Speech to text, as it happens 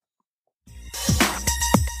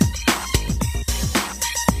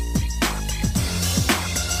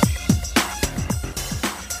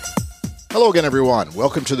Hello again, everyone.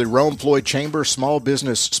 Welcome to the Rome Floyd Chamber Small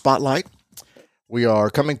Business Spotlight. We are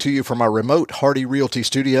coming to you from our remote Hardy Realty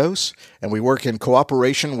studios, and we work in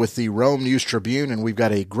cooperation with the Rome News Tribune, and we've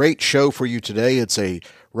got a great show for you today. It's a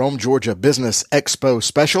Rome, Georgia Business Expo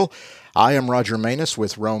special. I am Roger Manus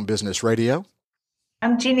with Rome Business Radio.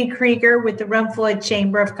 I'm Jeannie Krieger with the Rome Floyd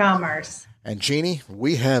Chamber of Commerce. And Jeannie,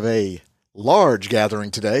 we have a large gathering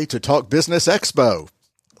today to talk Business Expo.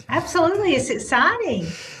 Absolutely. It's exciting.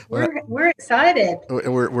 We're excited.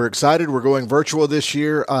 We're excited. We're going virtual this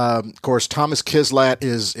year. Of course, Thomas Kislat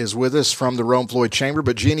is with us from the Rome Floyd Chamber.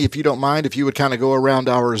 But Jeannie, if you don't mind, if you would kind of go around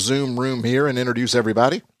our Zoom room here and introduce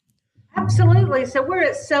everybody. Absolutely. So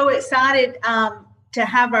we're so excited to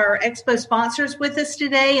have our expo sponsors with us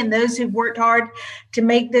today and those who've worked hard to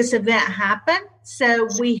make this event happen. So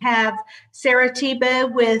we have Sarah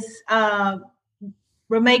Tebow with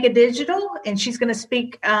Romega Digital, and she's going to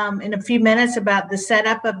speak in a few minutes about the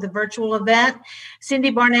setup of the virtual event. Cindy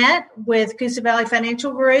Barnett with Coosa Valley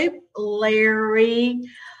Financial Group, Larry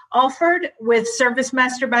Alford with Service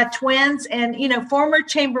Master by Twins, and, former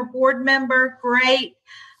chamber board member, great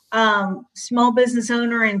small business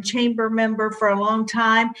owner and chamber member for a long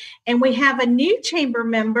time. And we have a new chamber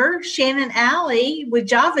member, Shannon Alley with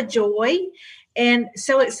Java Joy, and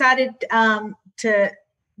so excited to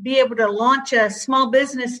be able to launch a small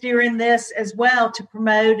business during this as well to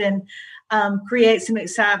promote and create some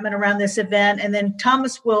excitement around this event. And then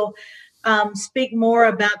Thomas will speak more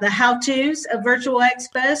about the how-tos of Virtual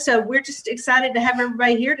Expo. So we're just excited to have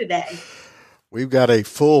everybody here today. We've got a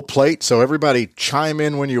full plate, so everybody chime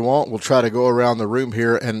in when you want. We'll try to go around the room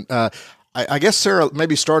here. And I guess, Sarah,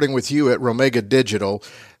 maybe starting with you at Romega Digital,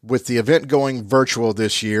 with the event going virtual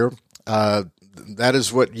this year, that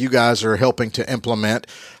is what you guys are helping to implement.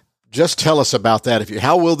 Just tell us about that.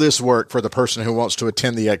 How will this work for the person who wants to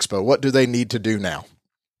attend the expo? What do they need to do now?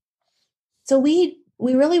 So we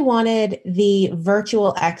really wanted the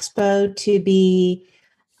virtual expo to be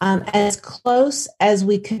as close as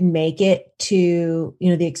we could make it to,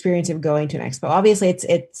 the experience of going to an expo. Obviously,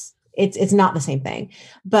 it's not the same thing,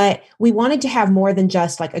 but we wanted to have more than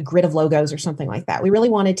just like a grid of logos or something like that. We really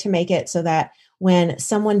wanted to make it so that when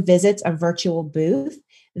someone visits a virtual booth,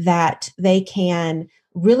 that they can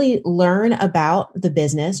really learn about the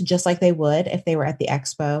business just like they would if they were at the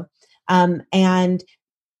expo, and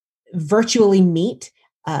virtually meet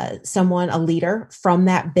someone, a leader from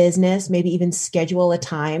that business, maybe even schedule a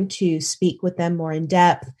time to speak with them more in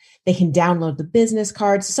depth. They can download the business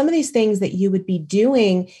cards. Some of these things that you would be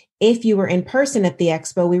doing if you were in person at the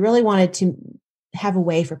expo, we really wanted to have a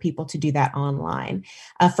way for people to do that online.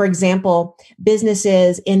 For example,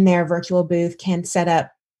 businesses in their virtual booth can set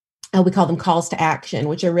up, we call them calls to action,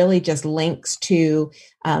 which are really just links to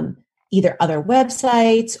either other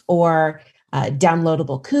websites or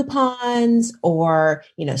downloadable coupons, or,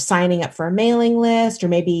 signing up for a mailing list, or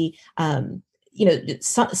maybe,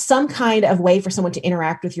 some kind of way for someone to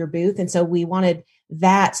interact with your booth. And so we wanted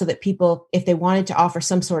that so that people, if they wanted to offer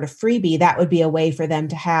some sort of freebie, that would be a way for them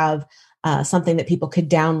to have something that people could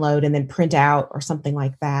download and then print out or something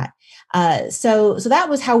like that. So that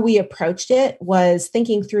was how we approached it, was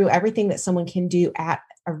thinking through everything that someone can do at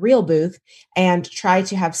a real booth and try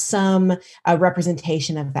to have some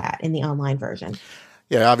representation of that in the online version.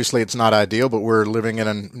 Yeah, obviously it's not ideal, but we're living in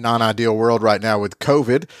a non-ideal world right now with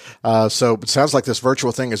COVID. So it sounds like this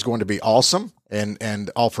virtual thing is going to be awesome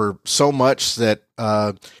and offer so much that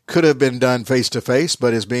could have been done face-to-face,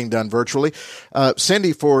 but is being done virtually.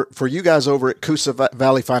 Cindy, for you guys over at Coosa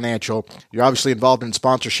Valley Financial, you're obviously involved in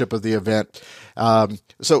sponsorship of the event.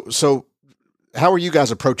 So how are you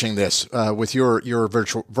guys approaching this with your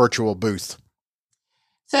virtual booth?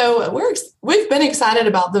 So we've been excited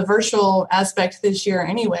about the virtual aspect this year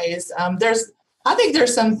anyways. I think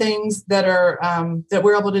there's some things that are that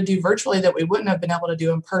we're able to do virtually that we wouldn't have been able to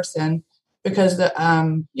do in person, because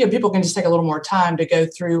people can just take a little more time to go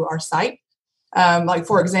through our site. Like,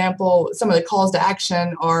 for example, some of the calls to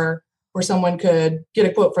action are where someone could get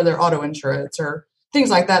a quote for their auto insurance or things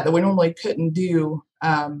like that we normally couldn't do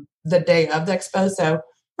the day of the expo. So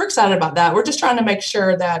we're excited about that. We're just trying to make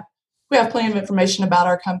sure that we have plenty of information about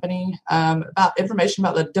our company, about information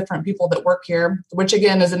about the different people that work here, which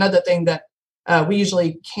again is another thing that we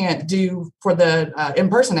usually can't do for the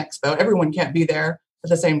in-person expo. Everyone can't be there at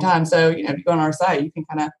the same time. So, if you go on our site, you can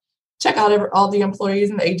kind of check out all the employees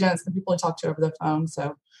and the agents and people we talk to over the phone.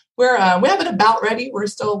 So we have it about ready. We're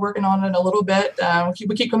still working on it a little bit.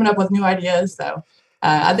 We keep coming up with new ideas. So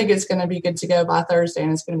I think it's going to be good to go by Thursday,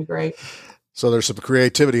 and it's going to be great. So there's some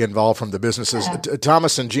creativity involved from the businesses. Yeah.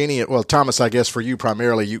 Thomas and Jeannie, well, Thomas, I guess for you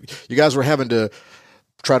primarily, you guys were having to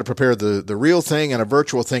try to prepare the real thing and a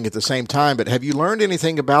virtual thing at the same time. But have you learned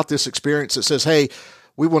anything about this experience that says, hey,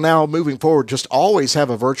 we will now moving forward just always have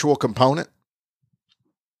a virtual component?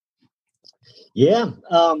 Yeah,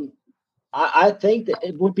 I think that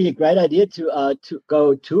it would be a great idea to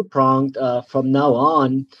go two-pronged from now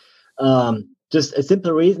on. Just a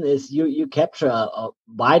simple reason is you capture a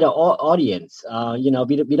wider audience.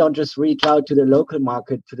 We don't just reach out to the local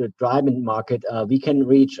market, to the drive-in market. We can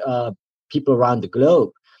reach people around the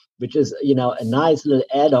globe, which is a nice little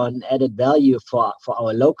added value for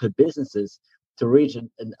our local businesses to reach a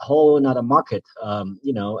whole another market.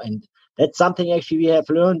 And that's something actually we have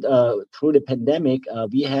learned through the pandemic.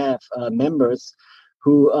 We have members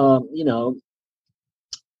who,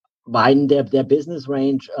 widen their business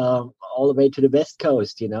range all the way to the West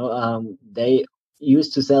Coast. They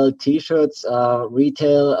used to sell T-shirts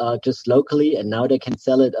retail just locally, and now they can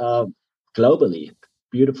sell it globally.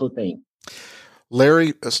 Beautiful thing.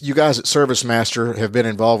 Larry, you guys at ServiceMaster have been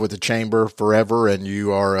involved with the Chamber forever, and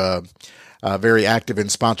you are very active in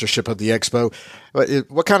sponsorship of the Expo.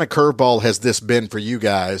 What kind of curveball has this been for you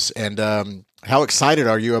guys, and how excited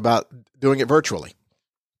are you about doing it virtually?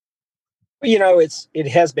 It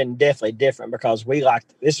has been definitely different because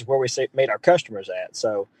this is where we meet our customers at.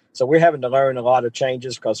 So we're having to learn a lot of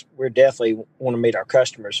changes because we're definitely want to meet our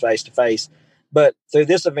customers face to face. But through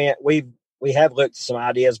this event, we have looked at some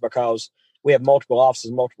ideas because we have multiple offices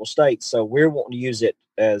in multiple states. So we're wanting to use it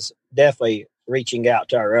as definitely reaching out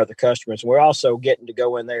to our other customers. We're also getting to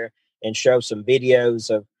go in there and show some videos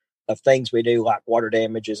of things we do, like water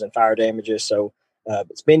damages and fire damages. So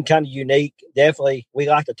it's been kind of unique. Definitely, we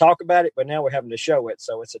like to talk about it, but now we're having to show it.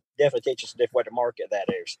 So it's definitely teaches us a different way to market that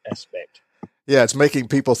aspect. Yeah, it's making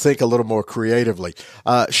people think a little more creatively.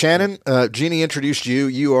 Shannon, Jeannie introduced you.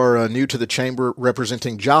 You are new to the Chamber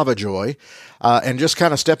representing JavaJoy. And just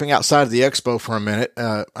kind of stepping outside of the expo for a minute,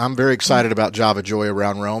 I'm very excited about JavaJoy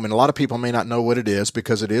around Rome. And a lot of people may not know what it is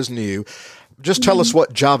because it is new. Just tell us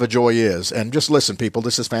what JavaJoy is. And just listen, people,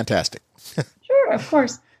 this is fantastic. Sure, of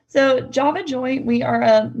course. So JavaJoy, we are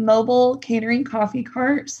a mobile catering coffee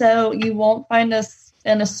cart. So you won't find us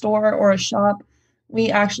in a store or a shop.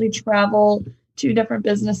 We actually travel to different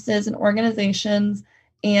businesses and organizations.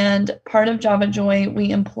 And part of JavaJoy,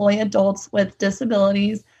 we employ adults with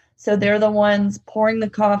disabilities. So they're the ones pouring the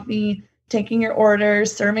coffee, taking your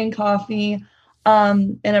orders, serving coffee.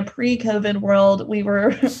 In a pre-COVID world, we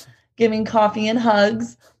were giving coffee and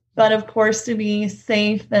hugs. But of course, to be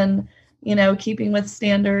safe and keeping with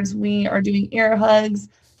standards, we are doing air hugs.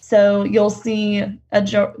 So you'll see a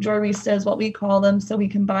Joyrista is what we call them. So we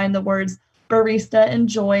combine the words barista and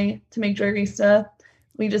joy to make Joyrista.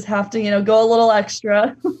 We just have to, go a little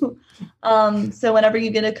extra. So whenever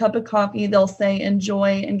you get a cup of coffee, they'll say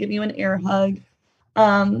enjoy and give you an air hug.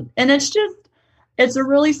 And it's a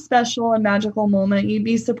really special and magical moment. You'd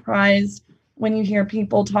be surprised when you hear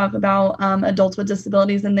people talk about adults with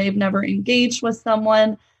disabilities and they've never engaged with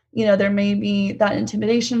someone. There may be that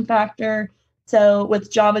intimidation factor. So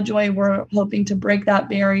with JavaJoy, we're hoping to break that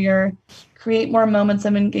barrier, create more moments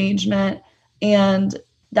of engagement, and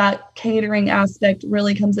that catering aspect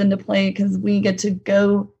really comes into play because we get to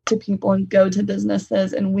go to people and go to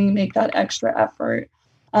businesses, and we make that extra effort.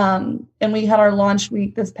 And we had our launch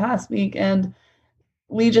week this past week, and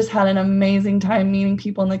we just had an amazing time meeting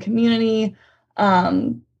people in the community.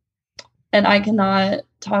 And I cannot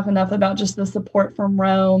talk enough about just the support from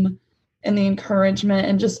Rome and the encouragement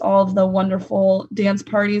and just all of the wonderful dance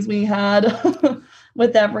parties we had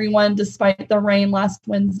with everyone despite the rain last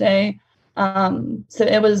Wednesday. So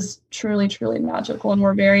it was truly, truly magical, and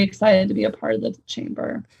we're very excited to be a part of the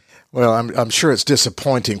Chamber. Well, I'm sure it's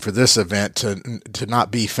disappointing for this event to not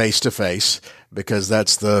be face to face, because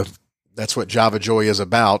that's what JavaJoy is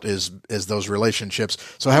about, is those relationships.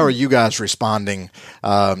 So how are you guys responding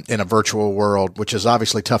in a virtual world, which is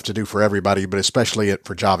obviously tough to do for everybody, but especially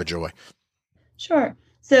for JavaJoy? Sure.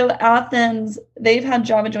 So Athens, they've had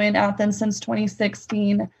JavaJoy in Athens since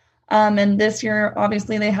 2016. And this year,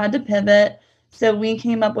 obviously, they had to pivot. So we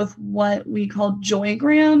came up with what we call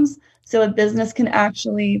Joygrams. So a business can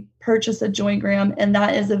actually purchase a Joygram, and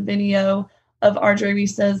that is a video of our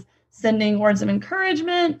Joyristas sending words of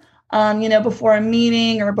encouragement. Before a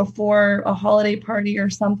meeting or before a holiday party or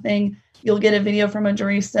something, you'll get a video from a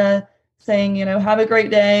Joyrista saying, have a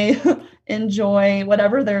great day, enjoy,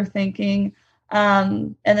 whatever they're thinking.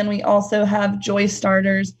 And then we also have Joy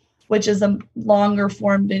Starters, which is a longer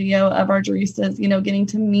form video of our Joyristas, getting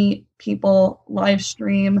to meet people live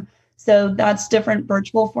stream. So that's different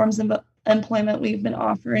virtual forms of employment we've been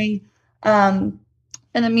offering. And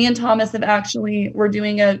then me and Thomas we're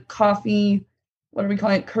doing a coffee, what are we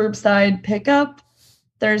calling it, curbside pickup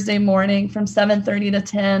Thursday morning from 7:30 to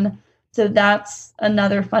 10. So that's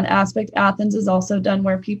another fun aspect. Athens is also done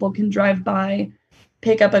where people can drive by,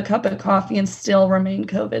 pick up a cup of coffee, and still remain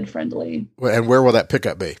COVID friendly. And where will that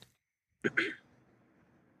pickup be?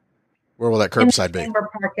 Where will that curbside be? Chamber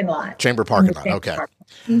parking lot. Chamber parking lot. Okay.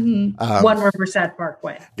 Mm-hmm. One Riverside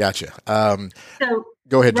Parkway. Gotcha. So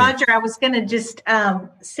go ahead, Roger. I was going to just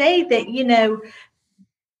say that,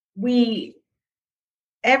 we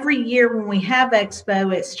every year when we have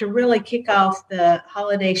Expo, it's to really kick off the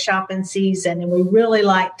holiday shopping season. And we really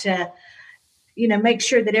like to, make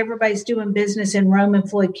sure that everybody's doing business in Rome and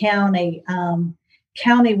Floyd County.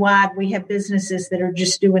 Countywide, we have businesses that are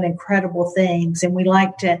just doing incredible things. And we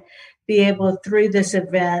like to be able, through this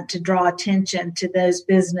event, to draw attention to those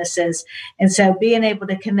businesses. And so being able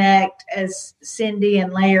to connect, as Cindy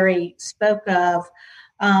and Larry spoke of,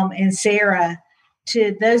 and Sarah,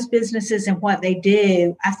 to those businesses and what they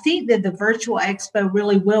do, I think that the virtual expo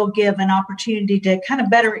really will give an opportunity to kind of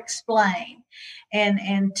better explain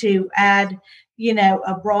and to add,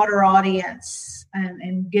 a broader audience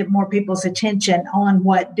and get more people's attention on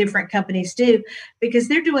what different companies do, because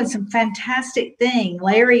they're doing some fantastic thing.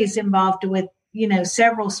 Larry is involved with,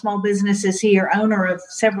 several small businesses here, owner of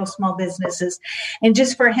several small businesses. And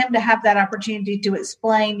just for him to have that opportunity to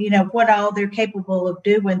explain, what all they're capable of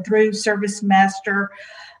doing through Service Master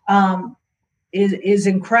is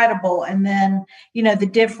incredible. And then, the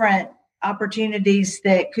different opportunities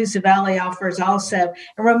that Coosa Valley offers also,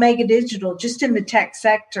 and Romega Digital, just in the tech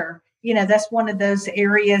sector, that's one of those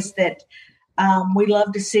areas that we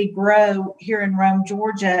love to see grow here in Rome,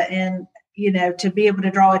 Georgia. And to be able to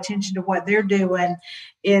draw attention to what they're doing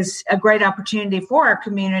is a great opportunity for our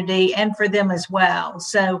community and for them as well.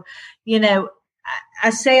 So, I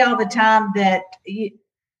say all the time that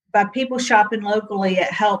by people shopping locally,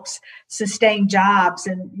 it helps sustain jobs.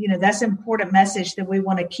 And, that's an important message that we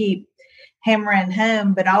want to keep hammering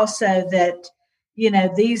home, but also that,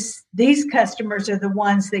 these customers are the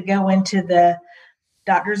ones that go into the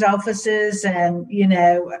doctor's offices and,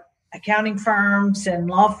 accounting firms and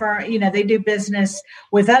law firms, they do business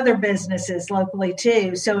with other businesses locally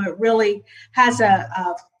too. So it really has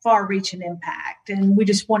a far-reaching impact. And we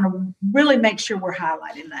just want to really make sure we're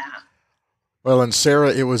highlighting that. Well, and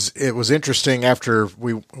Sarah, it was interesting after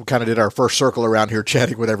we kind of did our first circle around here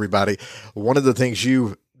chatting with everybody. One of the things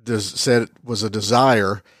you said was a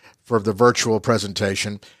desire for the virtual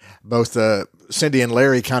presentation. Both Cindy and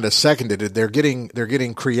Larry kind of seconded it. They're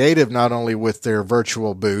getting creative not only with their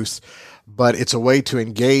virtual booth, but it's a way to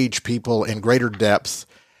engage people in greater depth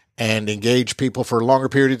and engage people for a longer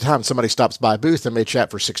period of time. Somebody stops by a booth and may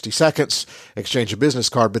chat for 60 seconds, exchange a business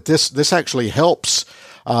card, but this actually helps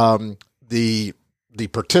the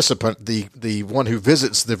participant, the one who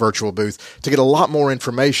visits the virtual booth, to get a lot more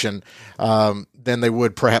information than they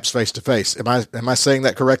would perhaps face to face. Am I saying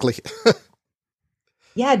that correctly?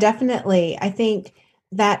 Yeah, definitely. I think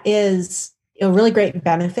that is a really great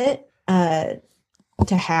benefit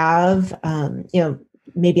to have,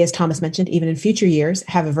 maybe as Thomas mentioned, even in future years,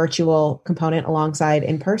 have a virtual component alongside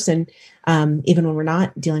in person, even when we're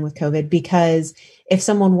not dealing with COVID, because if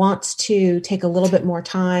someone wants to take a little bit more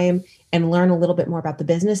time and learn a little bit more about the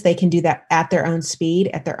business, they can do that at their own speed,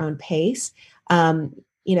 at their own pace.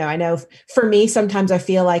 I know for me, sometimes I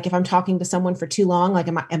feel like if I'm talking to someone for too long, like,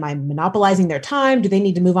 am I monopolizing their time? Do they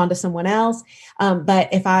need to move on to someone else?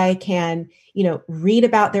 But if I can, read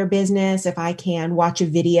about their business, if I can watch a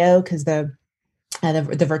video, because the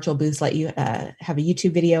virtual booths let you have a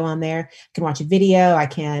YouTube video on there. I can watch a video. I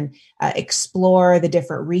can explore the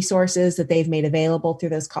different resources that they've made available through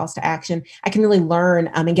those calls to action. I can really learn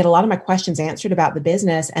and get a lot of my questions answered about the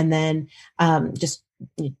business, and then just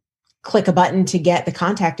click a button to get the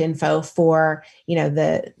contact info for,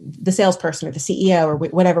 the salesperson or the CEO or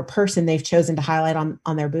whatever person they've chosen to highlight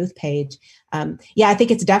on their booth page. I think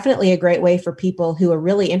it's definitely a great way for people who are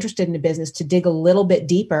really interested in a business to dig a little bit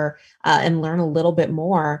deeper and learn a little bit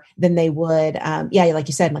more than they would. Like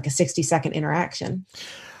you said, like a 60-second interaction.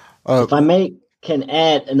 If I can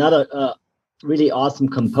add another really awesome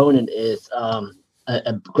component is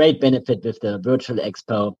a great benefit with the virtual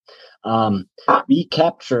expo. We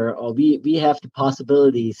capture, or we have the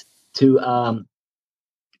possibilities to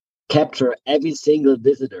capture every single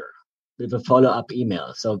visitor with a follow-up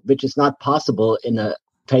email. So, which is not possible in a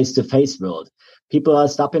face-to-face world. People are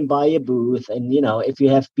stopping by your booth, and if you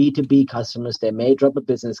have B2B customers, they may drop a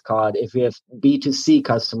business card. If you have B2C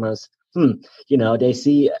customers, they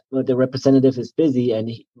see the representative is busy and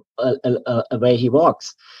away he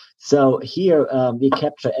walks. So here we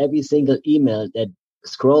capture every single email that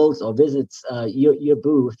scrolls or visits your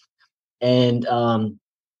booth, and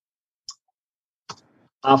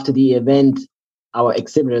after the event, our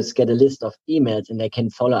exhibitors get a list of emails and they can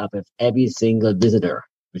follow up with every single visitor,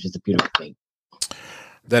 which is a beautiful thing.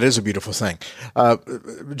 That is a beautiful thing.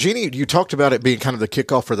 Jeannie, you talked about it being kind of the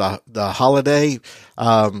kickoff for the holiday.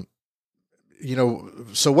 So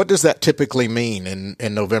what does that typically mean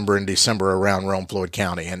in November and December around Rome, Floyd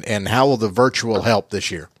County? And how will the virtual help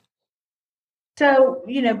this year? So,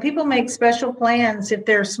 people make special plans if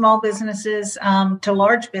they're small businesses to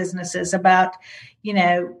large businesses about,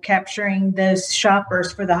 capturing those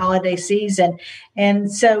shoppers for the holiday season.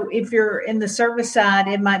 And so if you're in the service side,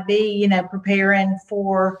 it might be, preparing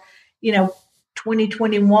for,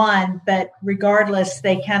 2021. But regardless,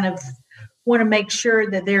 they kind of want to make sure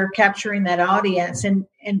that they're capturing that audience. And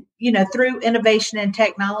through innovation and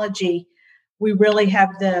technology, we really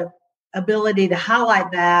have the ability to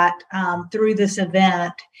highlight that through this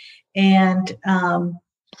event. And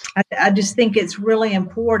I just think it's really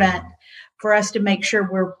important for us to make sure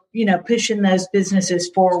we're, pushing those businesses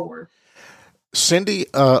forward. Cindy,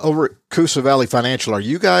 over at Coosa Valley Financial, are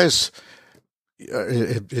you guys,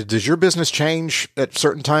 does your business change at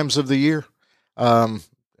certain times of the year? One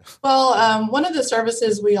of the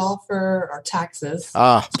services we offer are taxes.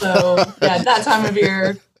 So that time of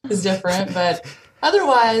year is different, but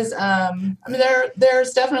otherwise,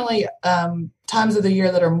 there's definitely times of the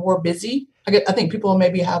year that are more busy. I think people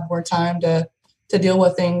maybe have more time to deal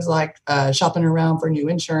with things like shopping around for new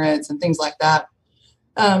insurance and things like that.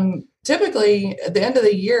 Typically, at the end of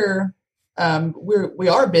the year, we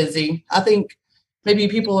are busy. I think maybe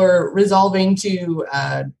people are resolving to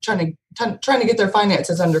trying to get their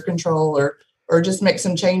finances under control or just make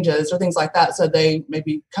some changes or things like that. So they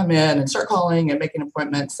maybe come in and start calling and making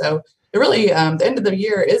appointments. So it really, the end of the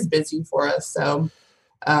year is busy for us. So,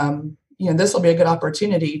 this will be a good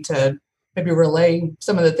opportunity to maybe relay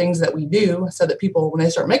some of the things that we do so that people, when they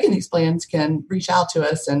start making these plans, can reach out to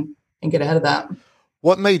us and get ahead of that.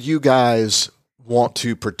 What made you guys want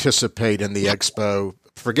to participate in the expo?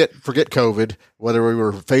 Forget COVID, whether we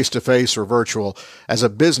were face-to-face or virtual, as a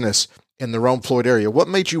business in the Rome Floyd area. What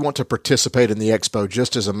made you want to participate in the expo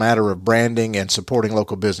just as a matter of branding and supporting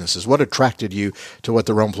local businesses? What attracted you to what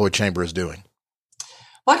the Rome Floyd Chamber is doing?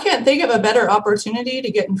 Well, I can't think of a better opportunity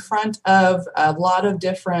to get in front of a lot of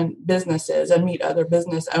different businesses and meet other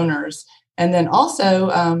business owners. And then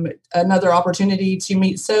also another opportunity to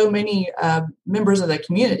meet so many members of the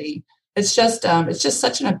community. It's just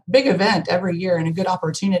such a big event every year and a good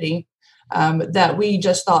opportunity that we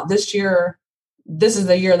just thought this year, this is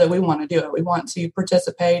the year that we want to do it. We want to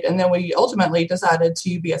participate. And then we ultimately decided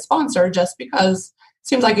to be a sponsor just because it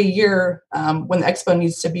seems like a year when the expo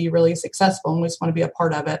needs to be really successful and we just want to be a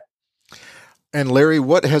part of it. And Larry,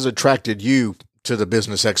 what has attracted you to the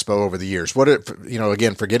Business Expo over the years?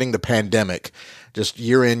 Again, forgetting the pandemic, just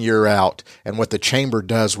year in, year out, and what the Chamber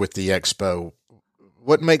does with the expo,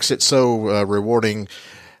 what makes it so rewarding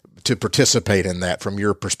to participate in that from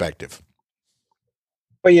your perspective?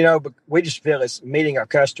 Well, we just feel it's meeting our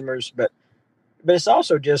customers, but it's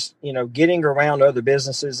also just, getting around other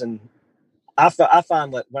businesses. And I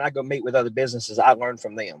find that when I go meet with other businesses, I learn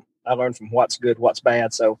from them. I learn from what's good, what's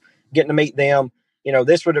bad. So getting to meet them,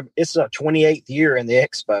 it's a 28th year in the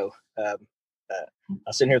expo. I'm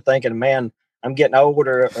sitting here thinking, man, I'm getting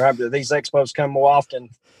older. These expos come more often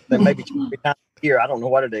than maybe 2 times a year. I don't know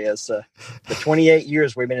what it is. The 28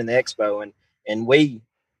 years we've been in the expo, and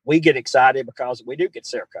we get excited because we do get to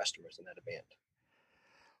see our customers in that event.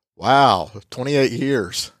 Wow, 28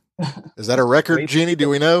 years. Is that a record, Jeannie? Do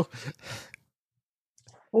we know?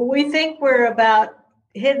 Well, we think we're about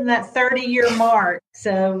hitting that 30-year mark.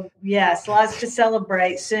 So, yes, lots to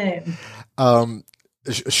celebrate soon.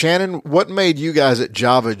 Shannon, what made you guys at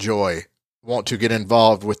Java Joy want to get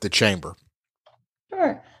involved with the Chamber?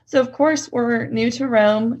 Sure. So, of course, we're new to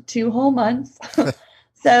Rome, 2 whole months.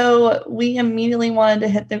 So we immediately wanted to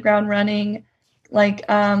hit the ground running,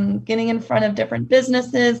 getting in front of different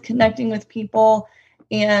businesses, connecting with people,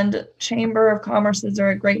 and Chamber of Commerces are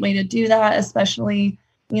a great way to do that, especially,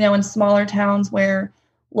 in smaller towns where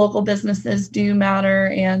local businesses do matter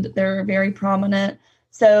and they're very prominent.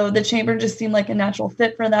 So the Chamber just seemed like a natural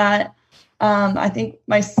fit for that. I think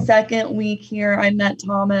my second week here, I met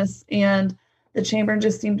Thomas, and the Chamber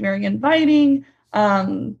just seemed very inviting.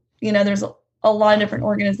 There's a lot of different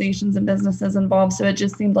organizations and businesses involved, so it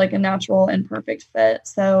just seemed like a natural and perfect fit.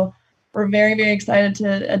 So we're very, very excited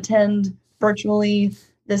to attend virtually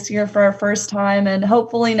this year for our first time, and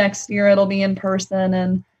hopefully next year it'll be in person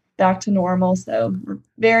and back to normal. So we're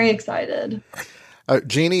very excited.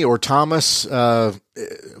 Jeannie or Thomas, so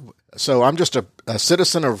I'm just a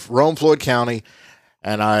citizen of Rome, Floyd County,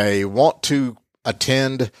 and I want to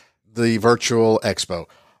attend the virtual expo.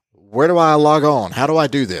 Where do I log on? How do I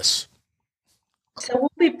do this? So we'll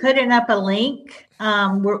be putting up a link.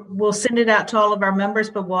 We'll send it out to all of our members,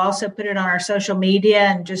 but we'll also put it on our social media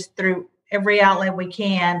and just through every outlet we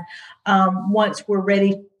can once we're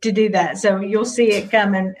ready to do that. So you'll see it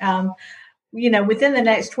coming, within the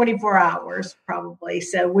next 24 hours probably.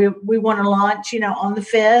 So we want to launch, on the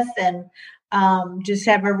 5th and just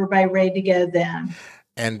have everybody ready to go then.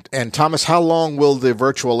 And Thomas, how long will the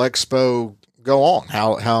virtual expo go on?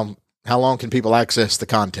 How long can people access the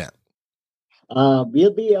content?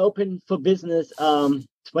 We'll be open for business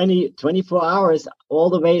 24 hours all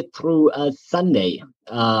the way through Sunday.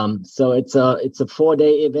 So it's a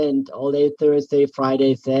 4-day event, all day Thursday,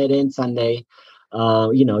 Friday, Saturday, and Sunday.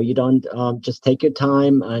 You don't just take your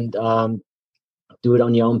time and do it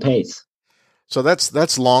on your own pace. So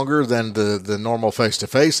that's longer than the normal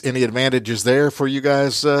face-to-face. Any advantages there for you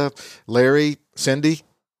guys, Larry, Cindy?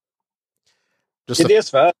 It is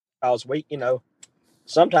for us because we,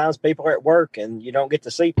 sometimes people are at work and you don't get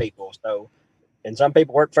to see people. So, and some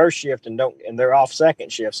people work first shift and they're off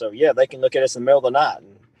second shift. So yeah, they can look at us in the middle of the night.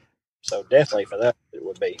 And so definitely for that, it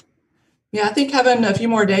would be. Yeah, I think having a few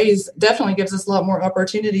more days definitely gives us a lot more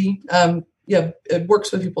opportunity. It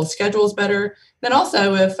works with people's schedules better. Then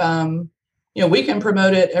also if, we can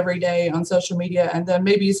promote it every day on social media, and then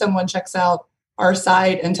maybe someone checks out our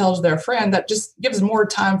site and tells their friend, that just gives more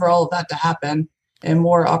time for all of that to happen and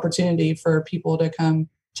more opportunity for people to come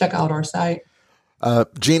check out our site.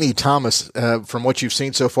 Jeannie, Thomas, from what you've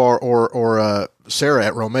seen so far, or Sarah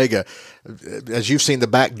at Romega, as you've seen the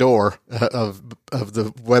back door of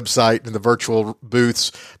the website and the virtual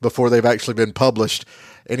booths before they've actually been published,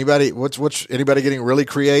 anybody getting really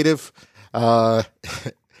creative?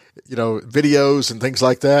 Videos and things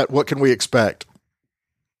like that. What can we expect?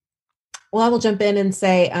 Well, I will jump in and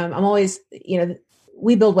say, I'm always,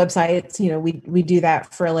 we build websites, we do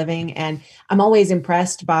that for a living. And I'm always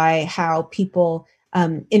impressed by how people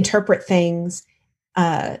interpret things.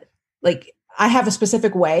 Like I have a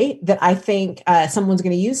specific way that I think someone's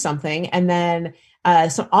going to use something. And then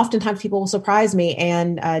so oftentimes people will surprise me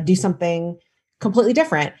and do something completely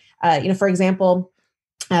different. For example,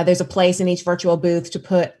 there's a place in each virtual booth to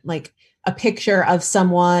put like a picture of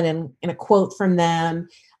someone and a quote from them.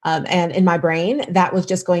 And in my brain, that was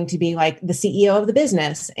just going to be like the CEO of the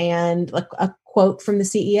business and like a quote from the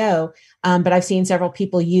CEO. But I've seen several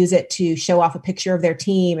people use it to show off a picture of their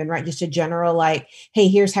team and write just a general like, hey,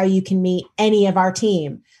 here's how you can meet any of our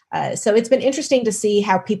team. So it's been interesting to see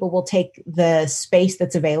how people will take the space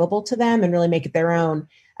that's available to them and really make it their own,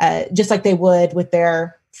 just like they would with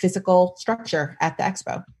their physical structure at the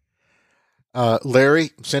expo.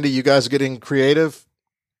 Larry, Cindy, you guys getting creative?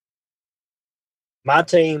 My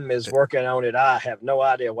team is working on it. I have no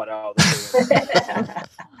idea what all this is.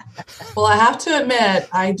 Well, I have to admit,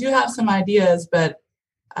 I do have some ideas, but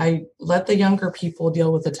I let the younger people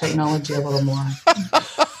deal with the technology a little more.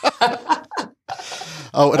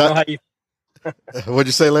 What'd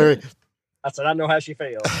you say, Larry? I said, I know how she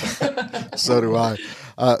feels. So do I.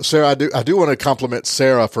 Sarah, I do want to compliment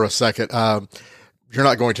Sarah for a second. You're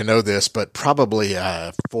not going to know this, but probably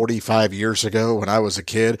 45 years ago when I was a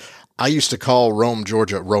kid, I used to call Rome,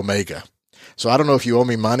 Georgia, Romega. So I don't know if you owe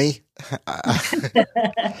me money.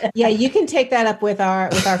 Yeah, you can take that up with our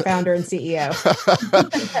founder and CEO.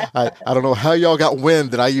 I don't know how y'all got wind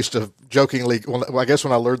that I used to jokingly, I guess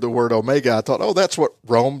when I learned the word Omega, I thought, oh, that's what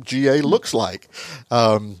Rome GA looks like.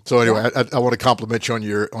 So anyway, I want to compliment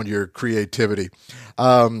you on your creativity.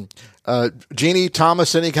 Jeannie,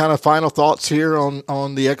 Thomas, any kind of final thoughts here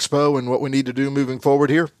on the expo and what we need to do moving forward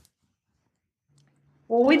here?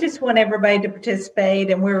 Well, we just want everybody to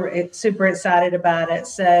participate, and we're super excited about it.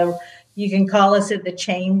 So you can call us at the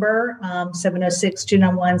chamber,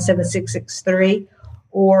 706-291-7663,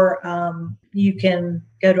 or you can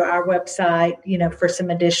go to our website, for some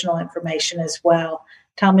additional information as well.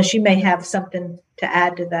 Thomas, you may have something to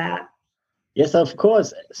add to that. Yes, of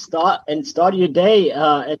course. Start your day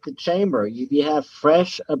at the chamber. You have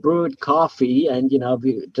fresh brewed coffee, and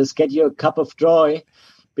just get your cup of joy.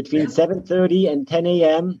 Between 7:30 and 10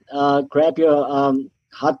 a.m., grab your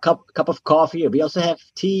hot cup of coffee. We also have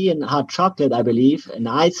tea and hot chocolate, I believe, and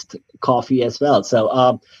iced coffee as well.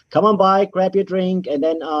 So come on by, grab your drink, and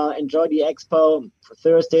then enjoy the expo for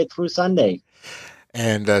Thursday through Sunday.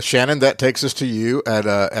 And Shannon, that takes us to you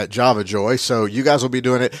at Java Joy. So you guys will be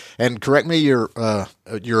doing it. And correct me, your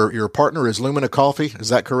partner is Lumina Coffee. Is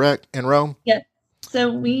that correct in Rome? Yes. So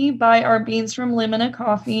we buy our beans from Lumina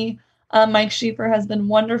Coffee. Mike Schieffer has been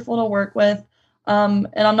wonderful to work with. And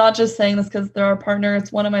I'm not just saying this because they're our partner.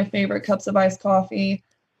 It's one of my favorite cups of iced coffee.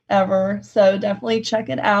 ever. So definitely check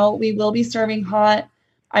it out. We will be serving hot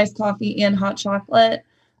iced coffee and hot chocolate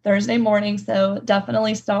Thursday morning. So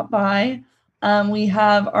definitely stop by. We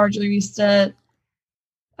have our barista,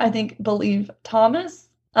 believe Thomas,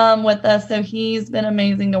 with us. So he's been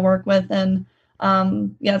amazing to work with. And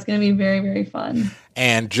it's going to be very, very fun.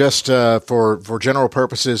 And just for general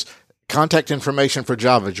purposes, contact information for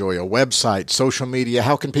Java Joy, a website, social media.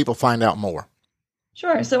 How can people find out more?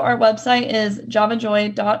 Sure. So our website is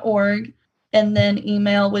javajoy.org, and then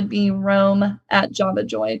email would be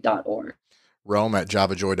rome@javajoy.org.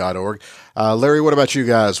 Rome@javajoy.org. Larry, what about you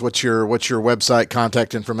guys? What's your website,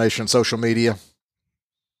 contact information, social media?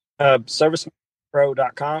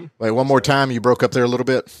 ServiceMasterPro.com. Wait, one more time. You broke up there a little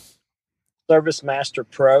bit.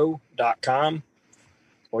 ServiceMasterPro.com.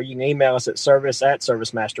 Or you can email us at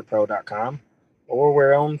service@servicemasterpro.com. Or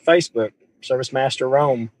we're on Facebook, ServiceMaster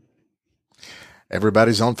Rome.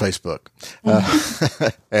 Everybody's on Facebook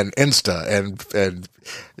and Insta and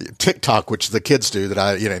TikTok, which the kids do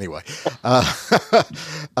that anyway.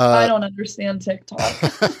 I don't understand TikTok.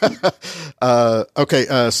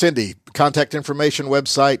 Okay. Cindy, contact information,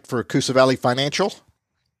 website for Coosa Valley Financial.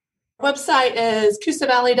 Website is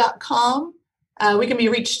coosavalley.com. We can be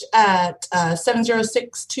reached at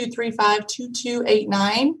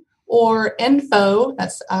 706-235-2289 or info,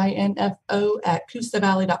 that's INFO, at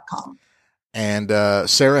coosavalley.com. And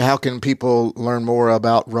Sarah, how can people learn more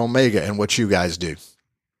about Romega and what you guys do?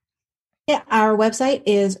 Yeah, our website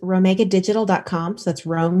is romegadigital.com. So that's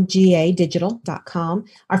romegadigital.com.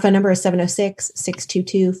 Our phone number is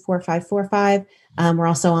 706-622-4545. We're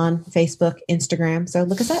also on Facebook, Instagram. So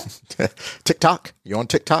look us up. TikTok? You on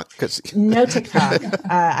TikTok? No TikTok.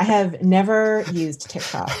 I have never used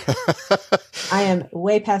TikTok. I am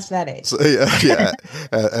way past that age. So, yeah,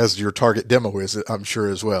 as your target demo is, I'm sure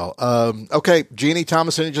as well. Okay, Jeannie,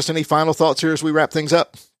 Thomas, any final thoughts here as we wrap things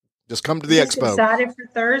up? Just come to the expo. Excited for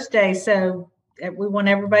Thursday, so we want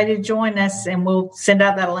everybody to join us, and we'll send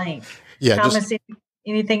out that link. Yeah, Thomas,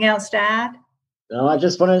 anything else to add? No, I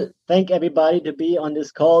just want to thank everybody to be on this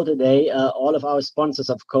call today. All of our sponsors,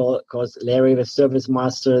 of course, Larry with Service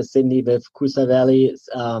Master, Cindy with Coosa Valley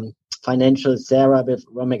Financial, Sarah with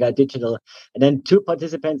Romega Digital, and then 2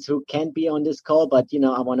 participants who can't be on this call, but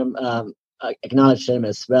I want to acknowledge them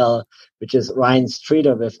as well, which is Ryan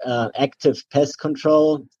Streeter with Active Pest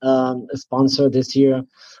Control, a sponsor this year,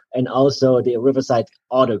 and also the Riverside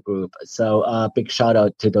Auto Group. So big shout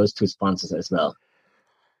out to those 2 sponsors as well.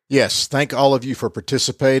 Yes, thank all of you for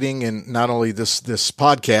participating in not only this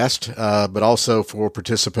podcast, but also for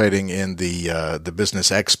participating in the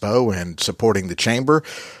Business Expo and supporting the Chamber.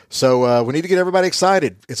 So we need to get everybody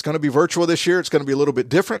excited. It's going to be virtual this year. It's going to be a little bit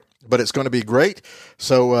different, but it's going to be great.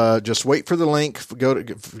 So just wait for the link. Go to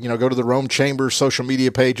the Rome Chamber social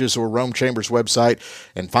media pages or Rome Chamber's website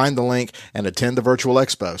and find the link and attend the virtual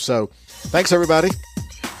expo. So thanks, everybody.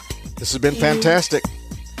 This has been fantastic.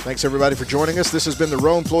 Thanks, everybody, for joining us. This has been the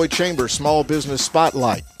Rome Floyd Chamber Small Business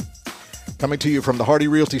Spotlight, coming to you from the Hardy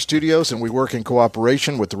Realty Studios, and we work in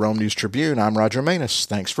cooperation with the Rome News Tribune. I'm Roger Manus.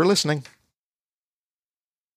 Thanks for listening.